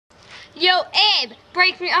Yo, Abe,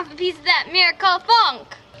 break me off a piece of that miracle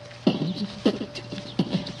funk.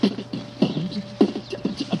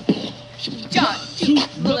 John,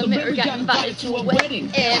 Will and Mary got invited to a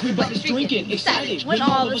wedding. Everybody's drinking, excited, when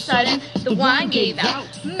all of a sudden the wine gave out.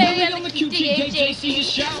 Mary and the QTJC a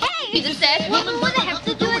shout. He just said, "Woman, what the heck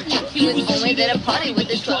to do with you?" He was only there to party with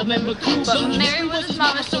his 12-member crew, but Mary was his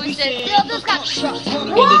mama, so he said, "Fill the cup." He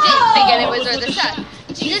didn't think it was her the son.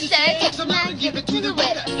 Jesus said, "Take some and give it to the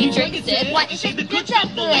wedding." He drank and said, "Why don't you shake the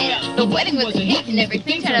Cutekatelyn?" The wedding was a hit and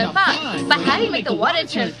everything turned out fine. But how do you make the water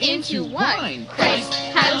turn into wine? Christ,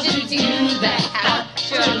 how'd you do that? How'd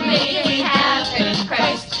you make it happen?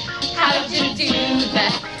 Christ, how'd you do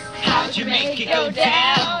that? How'd you make it go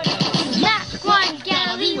down? Not one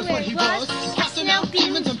Galilee where he was, casting out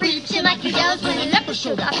demons and preaching like he does when a leper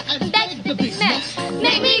showed up and begged the big man,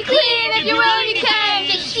 "Make me clean if you will, you can."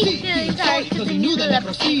 He's feeling sorry because he knew the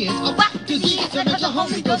leprosy is a whack disease that the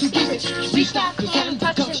Holy Ghost uses. Reached out his hand and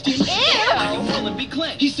touched him. Ew!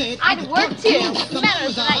 He said, I'd work too.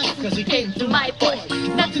 Matters like because he came through my boy.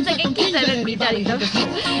 Nothing second kiss at anybody knows.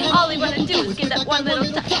 All he wanna do is get that one little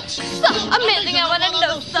touch. So amazing, I wanna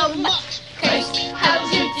know so much. Christ,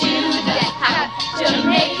 how'd you do that? How'd you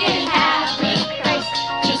make it happen? Christ,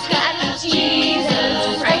 just got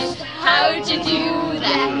Jesus. Christ, how'd you do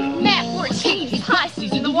that? Matt 14, he's high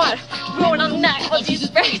seas in the water, rowing on the night while Jesus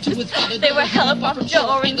prayed. They were hella far from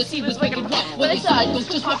shore and the sea was waking up when they saw him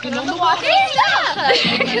just walking on the water.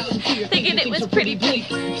 Thinking it was pretty bleak,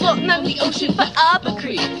 floating on the ocean but up a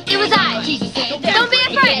creek. It was I. Jesus said, "Don't be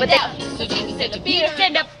afraid." But so Jesus said to Peter,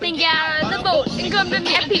 "Stand up and get out of the boat and come to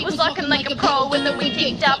me." And Pete was walking like a pro with the wind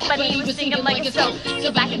kicked up, but he was singing like a so.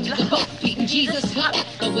 So back into the boat, Pete and Jesus hopped.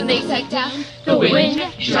 But when they sat down, the wind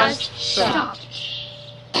just stopped.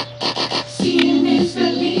 Seeing is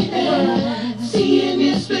believing. Seeing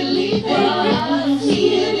is believing.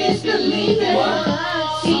 Seeing is believing.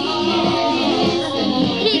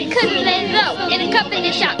 He couldn't lay low in a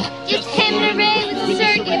company shop. Just him and Ray was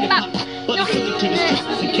circuit about. No,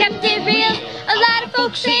 kept it real. A lot of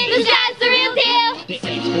folks saying this guy's the real deal. They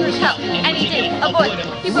asked for his help, And he did avoid them.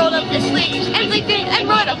 He rolled up his sleeves and licked it and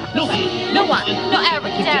wrote them. No one, no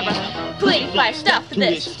abracadabra. Plenty flash stuff for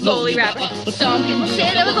this lowly rapper. Some people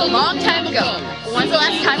say that was a long time ago. When's the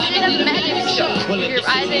last time you did a magic show? If your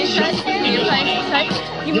eyes ain't shut and you're playing for sight,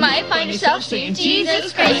 you might find yourself saying,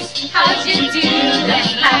 "Jesus Christ, how'd you do that?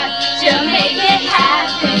 How'd you make it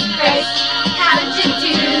happen? Christ, how'd you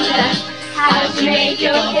do that? How'd you make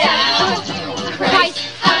it down? Christ,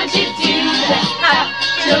 how'd you do that? How'd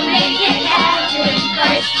you make it happen?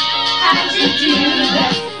 Christ, how'd you do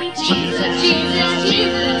that? Jesus, Jesus,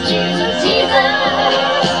 Jesus, Jesus, Jesus.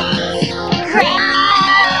 Christ.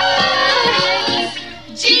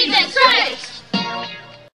 Jesus Christ.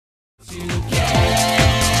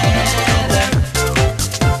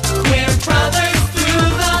 We're brothers through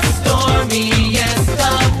the stormiest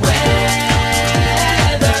of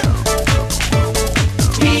weather.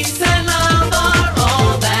 Peace and love are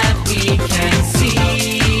all that we can see.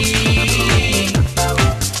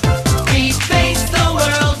 We face the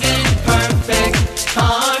world in perfect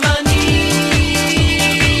harmony.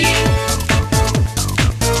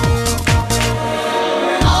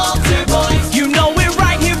 Altar boys, you know we're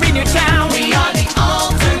right here in your town. We are the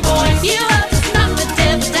altar boys. You have to knock the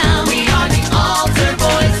devil down. We are the altar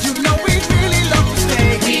boys. You know we really love to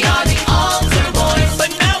stay. We are the altar boys.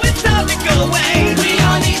 But now it's time to go away. We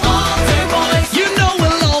are the altar boys. You know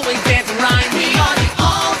we'll always dance and rhyme. We are the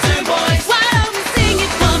altar boys. Why don't we sing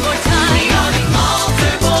it one more time? We are the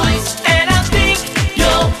altar boys. And I think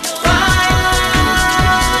you'll find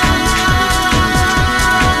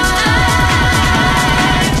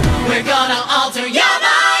we're gonna alter your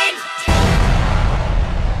mind.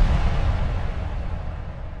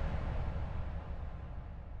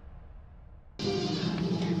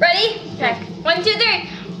 Ready? Check. 1, 2, 3.